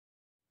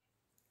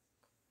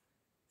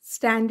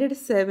Standard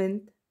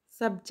 7th,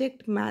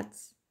 Subject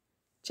Maths,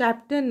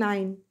 Chapter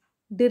 9,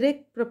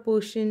 Direct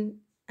Proportion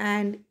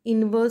and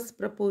Inverse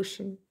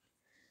Proportion.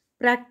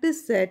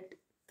 Practice set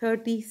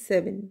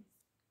 37.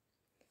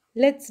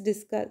 Let's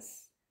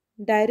discuss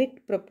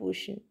direct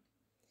proportion.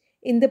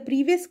 In the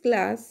previous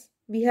class,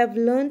 we have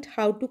learnt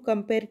how to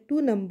compare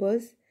two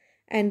numbers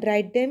and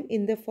write them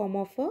in the form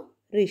of a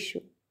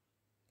ratio.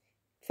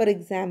 For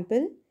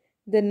example,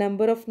 the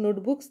number of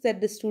notebooks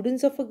that the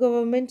students of a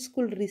government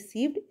school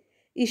received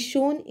is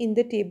shown in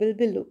the table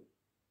below.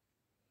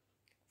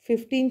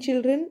 15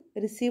 children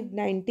received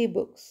 90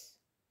 books,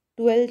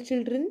 12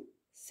 children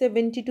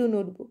 72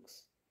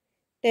 notebooks,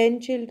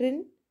 10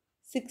 children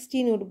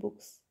 60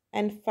 notebooks,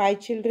 and 5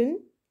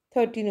 children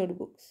 30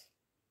 notebooks.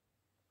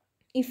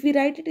 If we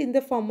write it in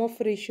the form of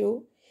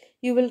ratio,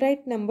 you will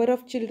write number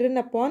of children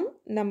upon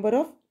number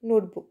of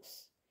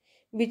notebooks,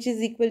 which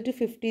is equal to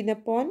 15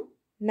 upon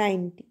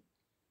 90,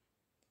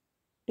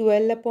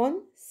 12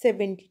 upon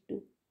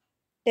 72,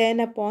 10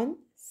 upon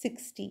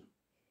 60,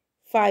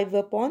 5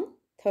 upon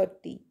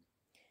 30.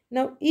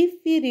 Now, if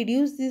we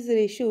reduce these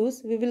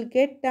ratios, we will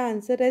get the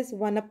answer as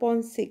 1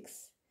 upon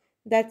 6.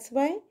 That's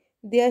why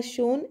they are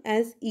shown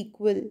as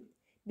equal,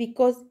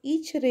 because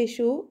each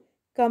ratio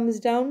comes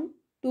down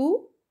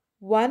to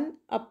 1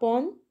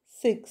 upon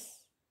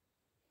 6.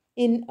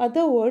 In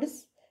other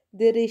words,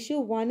 the ratio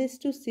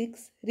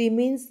 1:6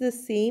 remains the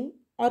same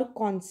or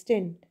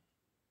constant.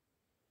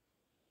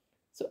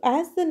 So,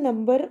 as the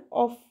number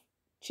of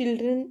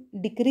children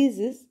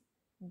decreases,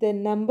 the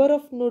number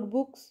of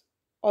notebooks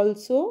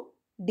also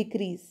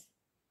decrease.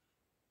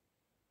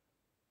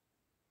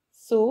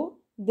 So,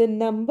 the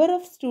number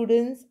of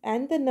students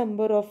and the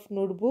number of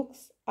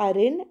notebooks are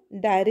in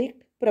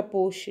direct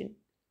proportion.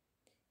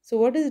 So,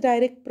 what is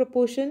direct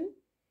proportion?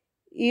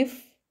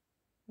 If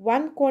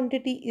one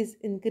quantity is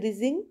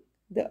increasing,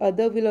 the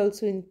other will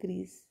also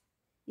increase.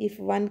 If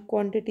one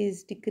quantity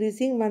is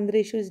decreasing, one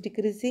ratio is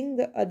decreasing,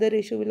 the other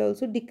ratio will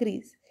also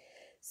decrease.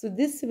 So,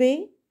 this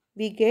way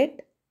we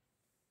get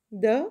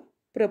the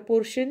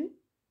proportion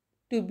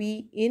to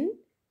be in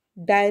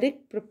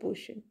direct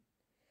proportion.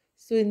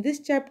 So in this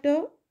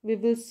chapter, we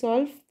will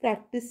solve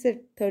practice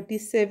set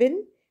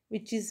 37,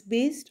 which is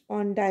based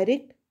on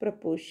direct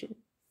proportion.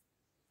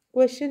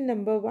 Question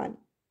number 1.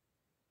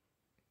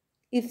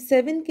 If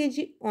 7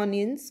 kg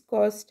onions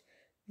cost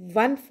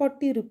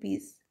 140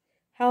 rupees,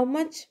 how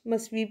much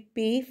must we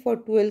pay for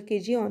 12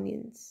 kg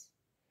onions?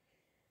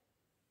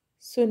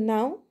 So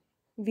now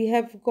we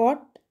have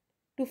got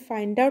to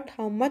find out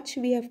how much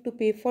we have to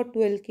pay for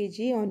 12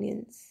 kg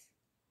onions.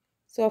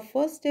 So our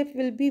first step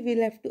will be,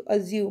 we'll have to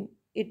assume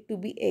it to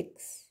be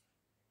x.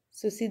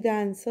 So see the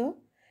answer.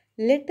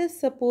 Let us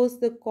suppose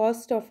the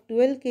cost of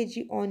 12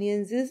 kg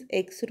onions is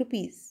x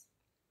rupees.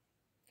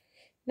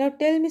 Now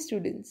tell me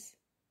students,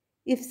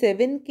 if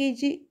 7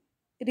 kg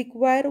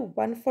require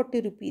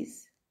 140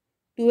 rupees,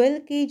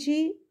 12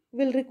 kg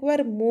will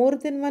require more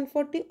than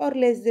 140 or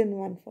less than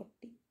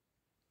 140?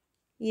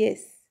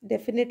 Yes,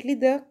 definitely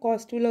the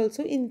cost will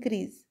also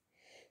increase.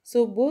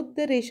 So both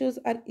the ratios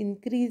are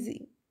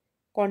increasing,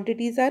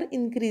 quantities are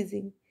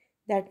increasing.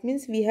 That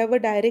means we have a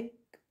direct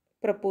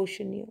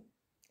proportion here.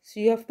 So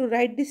you have to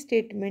write this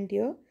statement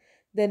here.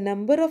 The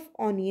number of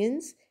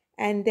onions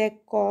and their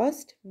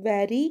cost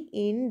vary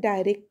in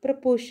direct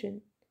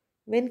proportion.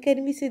 When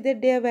can we say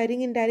that they are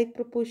varying in direct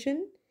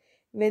proportion?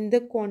 When the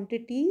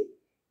quantity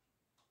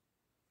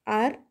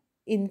are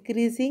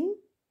increasing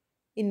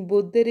in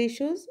both the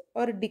ratios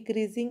or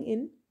decreasing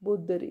in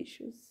both the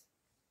ratios.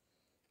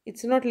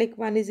 It's not like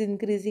one is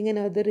increasing and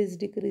other is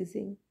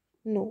decreasing.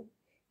 No.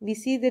 We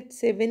see that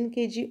 7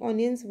 kg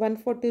onions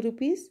 140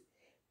 rupees.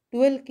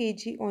 12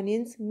 kg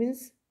onions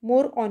means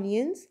more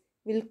onions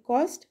will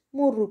cost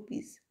more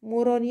rupees.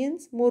 More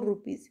onions, more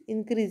rupees.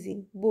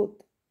 Increasing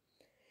both.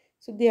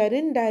 So they are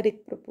in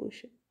direct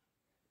proportion.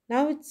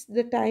 Now it's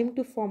the time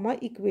to form our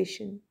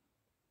equation.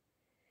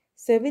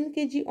 7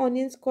 kg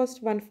onions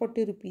cost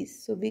 140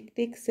 rupees. So we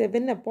take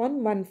 7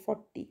 upon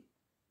 140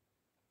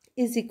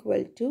 is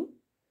equal to.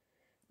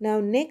 Now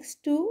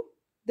next to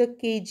the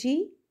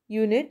kg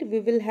unit, we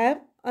will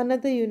have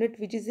another unit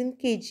which is in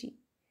kg.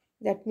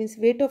 That means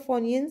weight of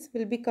onions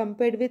will be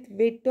compared with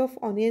weight of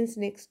onions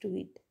next to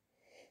it.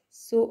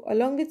 So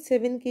along with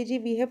 7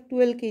 kg, we have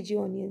 12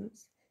 kg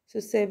onions. So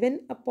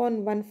 7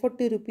 upon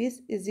 140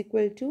 rupees is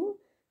equal to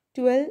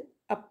 12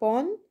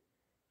 upon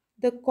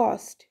the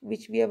cost,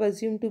 which we have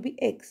assumed to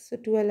be x. So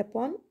 12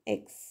 upon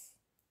x.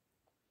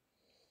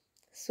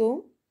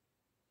 So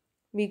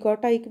we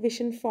got our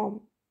equation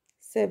form.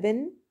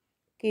 7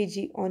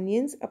 kg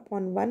onions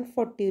upon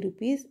 140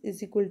 rupees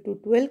is equal to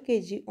 12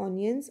 kg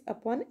onions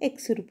upon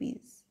x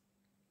rupees.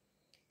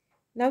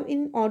 Now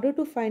in order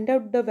to find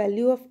out the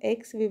value of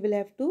x, we will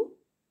have to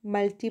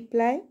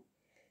multiply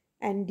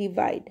and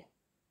divide.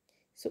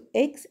 So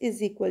x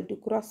is equal to,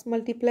 cross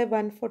multiply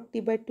 140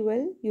 by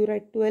 12. You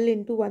write 12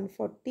 into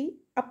 140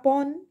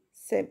 upon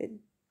 7.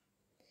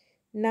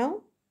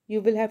 Now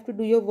you will have to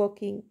do your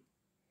working.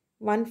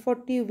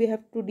 140 we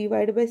have to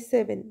divide by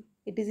 7.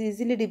 It is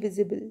easily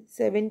divisible.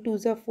 7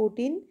 2s are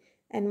 14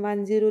 and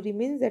 1 0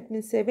 remains. That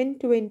means 7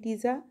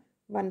 20s are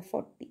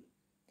 140.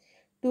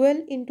 12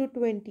 into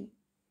 20.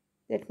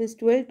 That means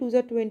 12 2s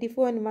are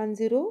 24 and 1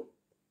 0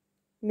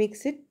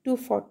 makes it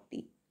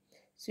 240.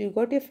 So you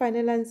got your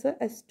final answer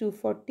as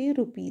 240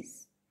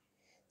 rupees.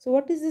 So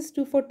what is this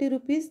 240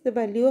 rupees? The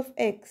value of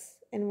x.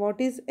 And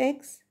what is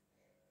x?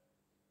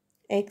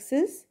 X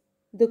is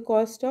the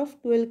cost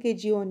of 12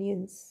 kg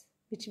onions,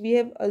 which we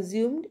have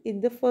assumed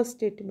in the first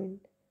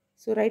statement.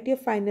 So write your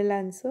final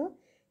answer.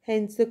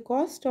 Hence the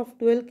cost of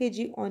 12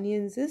 kg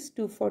onions is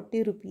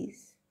 240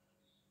 rupees.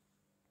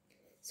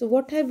 So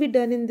what have we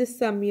done in this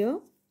sum here?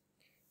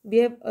 We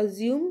have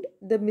assumed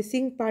the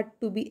missing part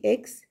to be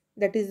x,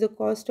 that is the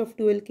cost of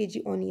 12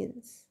 kg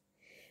onions.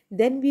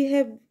 Then we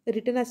have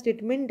written a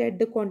statement that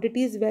the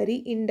quantities vary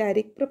in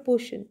direct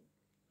proportion.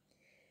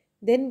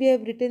 Then we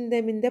have written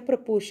them in the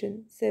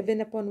proportion.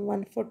 7 upon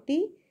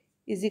 140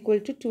 is equal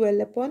to 12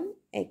 upon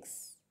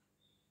x.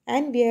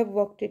 And we have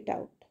worked it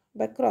out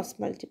by cross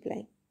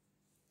multiplying.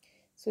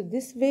 So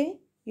this way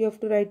you have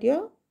to write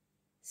your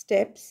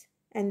steps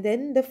and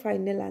then the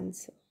final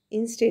answer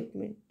in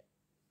statement.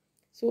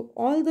 So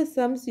all the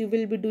sums you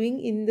will be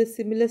doing in the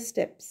similar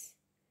steps.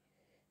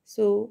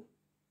 So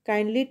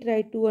kindly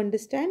try to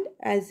understand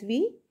as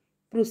we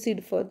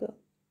proceed further.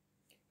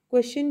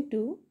 Question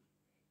 2.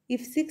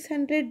 If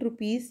 600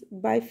 rupees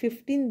buy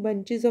 15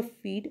 bunches of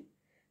feed,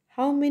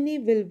 how many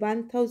will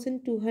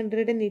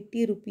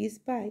 1280 rupees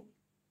buy?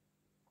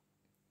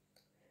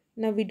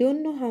 Now we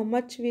don't know how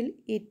much will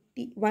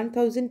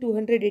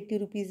 1280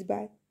 rupees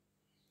buy.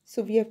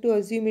 So we have to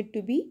assume it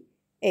to be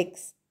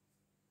x.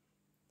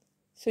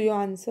 So your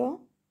answer,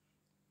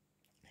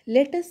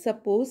 let us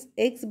suppose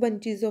x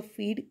bunches of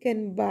feed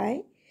can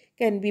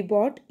be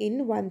bought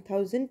in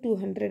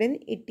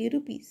 1280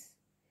 rupees.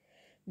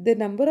 The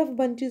number of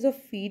bunches of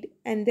feed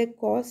and their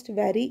cost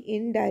vary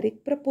in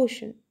direct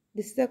proportion.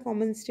 This is a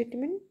common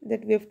statement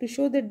that we have to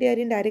show that they are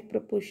in direct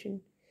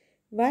proportion.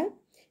 Why?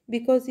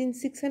 Because in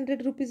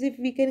 600 rupees if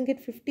we can get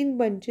 15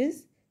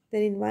 bunches,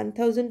 then in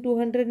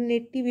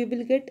 1280 we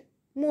will get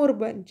more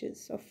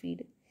bunches of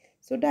feed.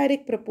 So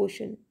direct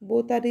proportion,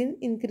 both are in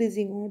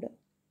increasing order.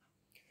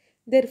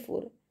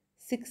 Therefore,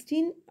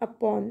 15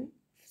 upon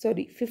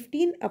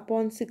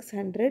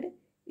 600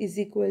 is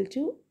equal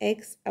to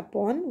x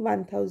upon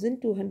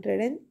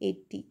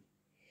 1280.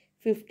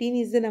 15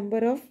 is the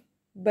number of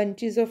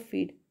bunches of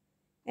feed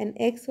and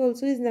x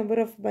also is number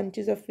of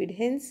bunches of feed.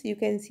 Hence, you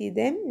can see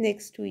them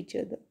next to each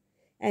other.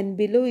 And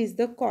below is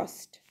the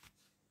cost.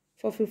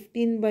 For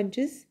 15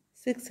 bunches,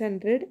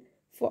 600.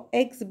 For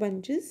x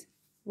bunches,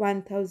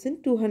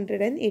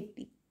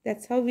 1280.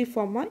 That's how we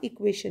form our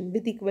equation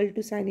with equal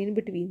to sign in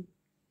between.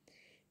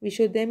 We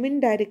show them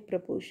in direct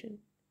proportion.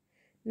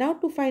 Now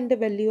to find the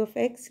value of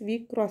x, we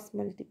cross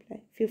multiply.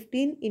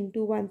 15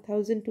 into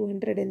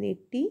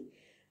 1280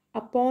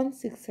 upon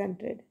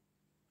 600.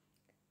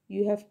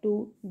 You have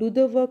to do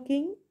the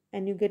working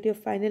and you get your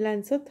final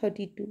answer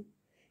 32.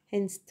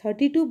 Hence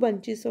 32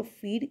 bunches of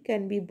feed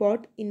can be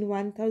bought in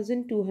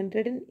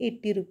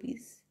 1280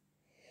 rupees.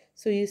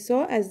 So you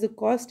saw as the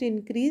cost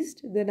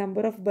increased, the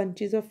number of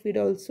bunches of feed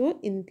also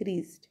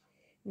increased,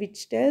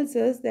 which tells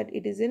us that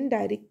it is in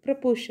direct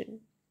proportion.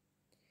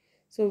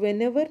 So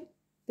whenever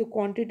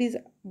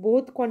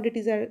both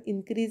quantities are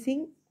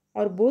increasing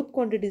or both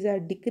quantities are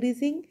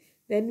decreasing,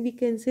 then we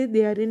can say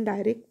they are in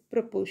direct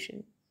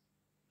proportion.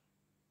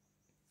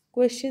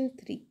 Question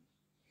 3.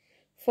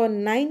 For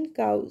 9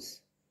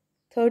 cows,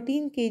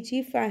 13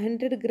 kg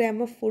 500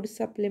 gram of food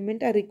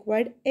supplement are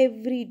required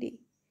every day.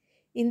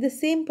 In the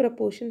same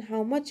proportion,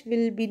 how much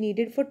will be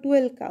needed for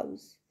 12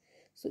 cows?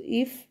 So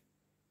if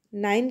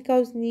 9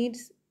 cows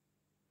needs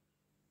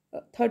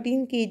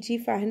 13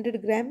 kg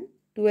 500 gram,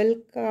 12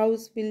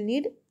 cows will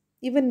need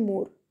even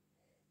more.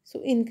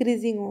 So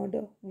increasing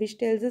order, which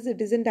tells us it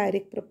is in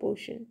direct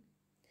proportion.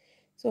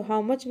 So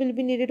how much will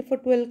be needed for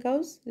 12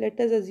 cows? Let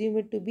us assume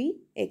it to be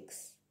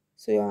x.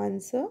 So your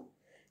answer,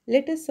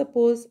 let us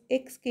suppose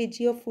x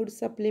kg of food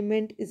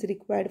supplement is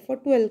required for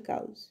 12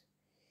 cows.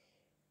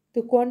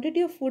 The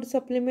quantity of food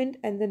supplement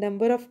and the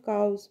number of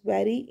cows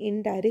vary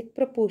in direct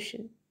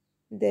proportion.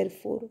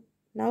 Therefore,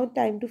 now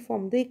time to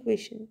form the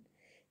equation.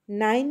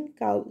 9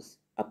 cows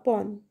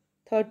upon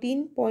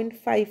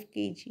 13.5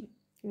 kg.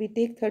 We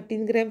take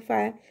 13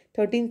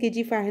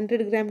 kg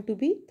 500 gram to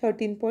be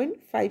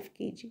 13.5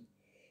 kg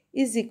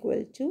is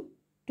equal to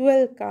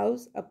 12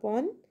 cows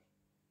upon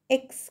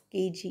x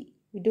kg.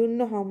 We don't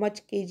know how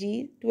much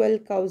kg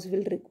 12 cows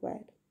will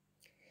require.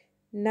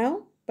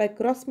 Now by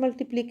cross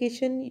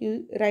multiplication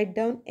you write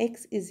down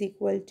x is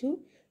equal to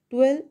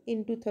 12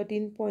 into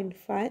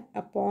 13.5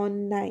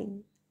 upon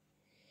 9.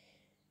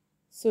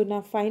 So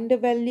now find the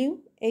value.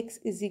 X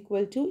is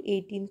equal to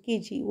 18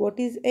 kg. What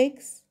is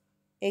x?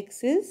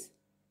 X is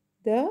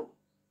the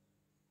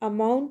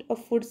amount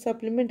of food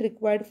supplement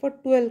required for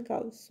 12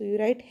 cows. So you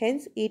write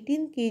hence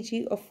 18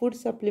 kg of food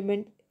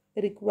supplement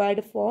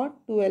required for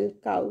 12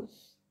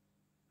 cows.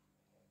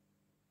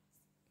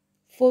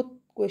 Fourth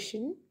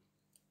question.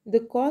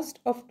 The cost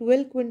of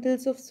 12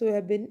 quintals of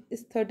soybean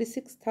is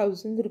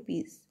 36,000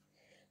 rupees.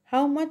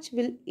 How much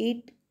will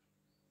 8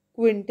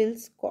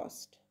 quintals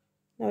cost?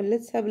 Now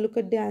let's have a look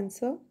at the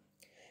answer.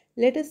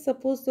 Let us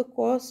suppose the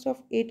cost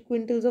of 8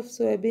 quintals of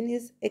soybean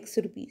is X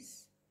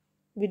rupees.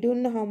 We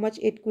don't know how much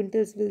 8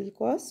 quintals will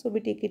cost, so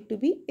we take it to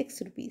be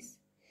X rupees.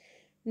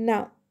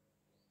 Now,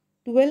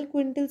 12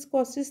 quintals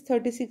cost is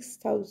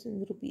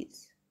 36,000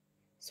 rupees.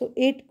 So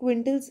 8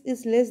 quintals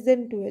is less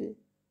than 12.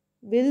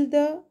 Will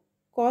the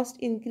cost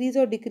increase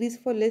or decrease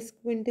for less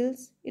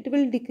quintals? It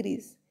will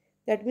decrease.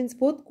 That means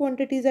both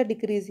quantities are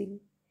decreasing.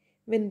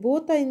 When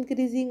both are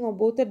increasing or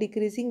both are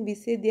decreasing, we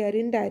say they are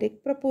in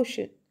direct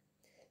proportion.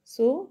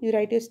 So you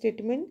write your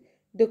statement,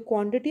 the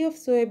quantity of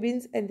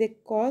soybeans and their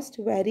cost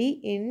vary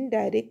in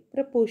direct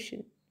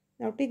proportion.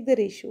 Now take the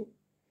ratio.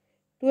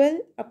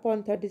 12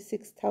 upon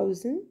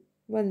 36,000.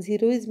 10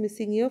 is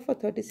missing here for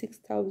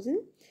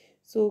 36,000.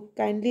 So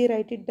kindly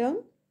write it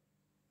down.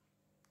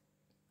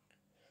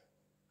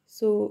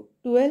 So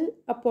 12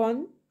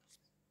 upon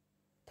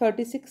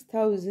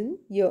 36,000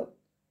 here,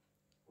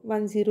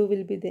 10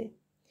 will be there,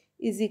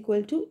 is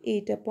equal to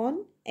 8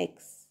 upon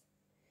x.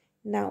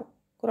 Now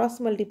cross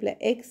multiply.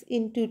 X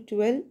into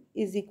 12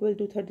 is equal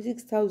to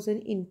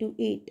 36,000 into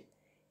 8.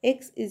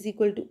 X is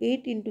equal to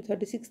 8 into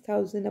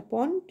 36,000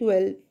 upon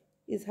 12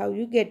 is how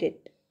you get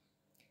it.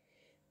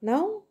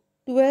 Now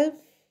 12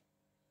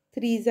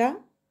 threes are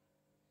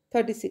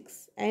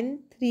 36 and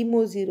 3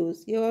 more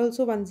zeros. Here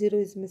also 10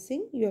 is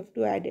missing. You have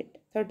to add it.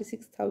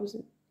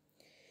 36,000.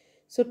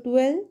 So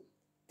 12,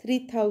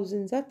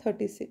 3,000s are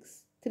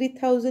 36.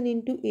 3,000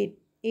 into 8.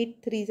 8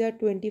 threes are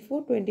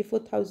 24.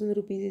 24,000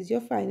 rupees is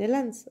your final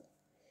answer.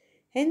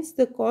 Hence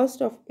the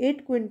cost of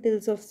 8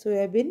 quintals of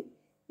soybean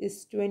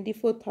is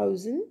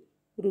 24,000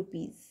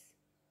 rupees.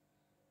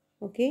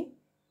 Okay.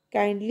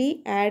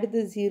 Kindly add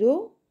the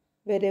 0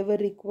 wherever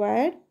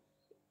required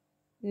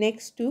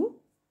next to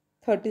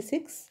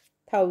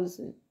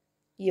 36,000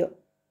 here.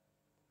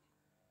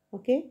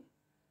 Okay.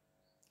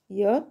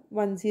 Here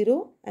 10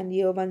 and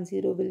here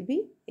 10 will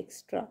be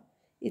extra.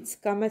 It's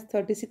come as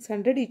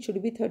 3600. It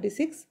should be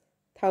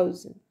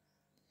 36,000.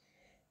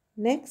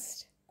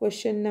 Next,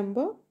 question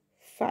number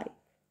 5.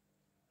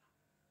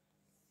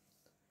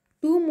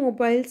 2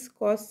 mobiles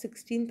cost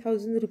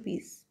 16,000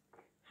 rupees.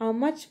 How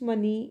much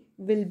money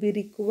will be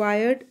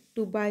required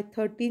to buy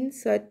 13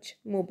 such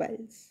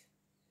mobiles?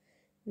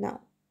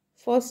 Now,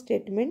 first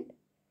statement.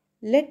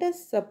 Let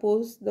us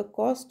suppose the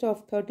cost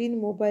of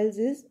 13 mobiles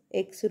is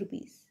X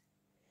rupees.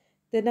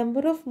 The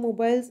number of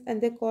mobiles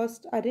and their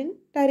cost are in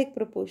direct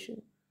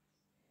proportion.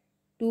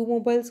 2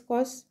 mobiles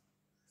cost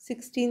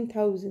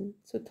 16,000.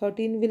 So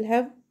 13 will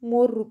have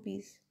more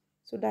rupees.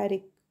 So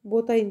direct,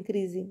 both are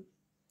increasing.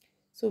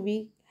 So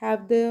we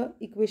have the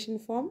equation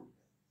form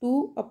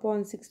 2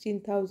 upon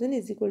 16,000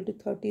 is equal to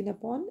 13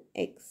 upon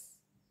x.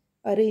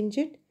 Arrange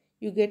it.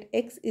 You get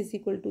x is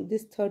equal to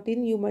this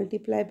 13 you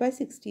multiply by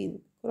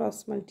 16.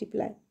 Cross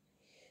multiply.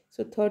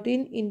 So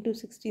 13 into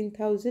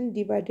 16,000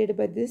 divided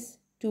by this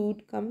 2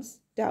 comes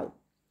down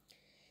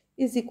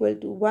is equal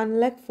to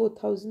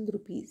 1,04,000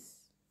 rupees.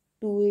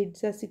 2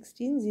 8s are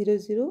 16,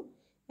 0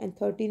 and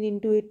 13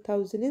 into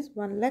 8,000 is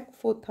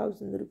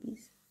 1,04,000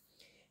 rupees.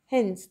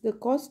 Hence the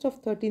cost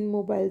of 13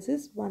 mobiles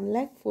is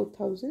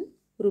 1,04,000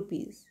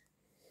 rupees.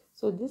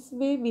 So this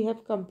way we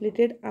have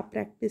completed our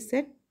practice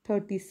set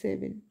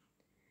 37.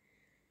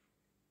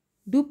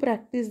 Do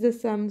practice the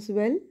sums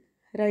well.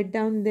 Write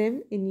down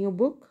them in your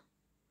book.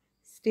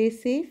 Stay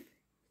safe,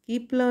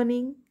 keep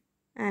learning,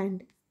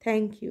 and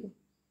thank you.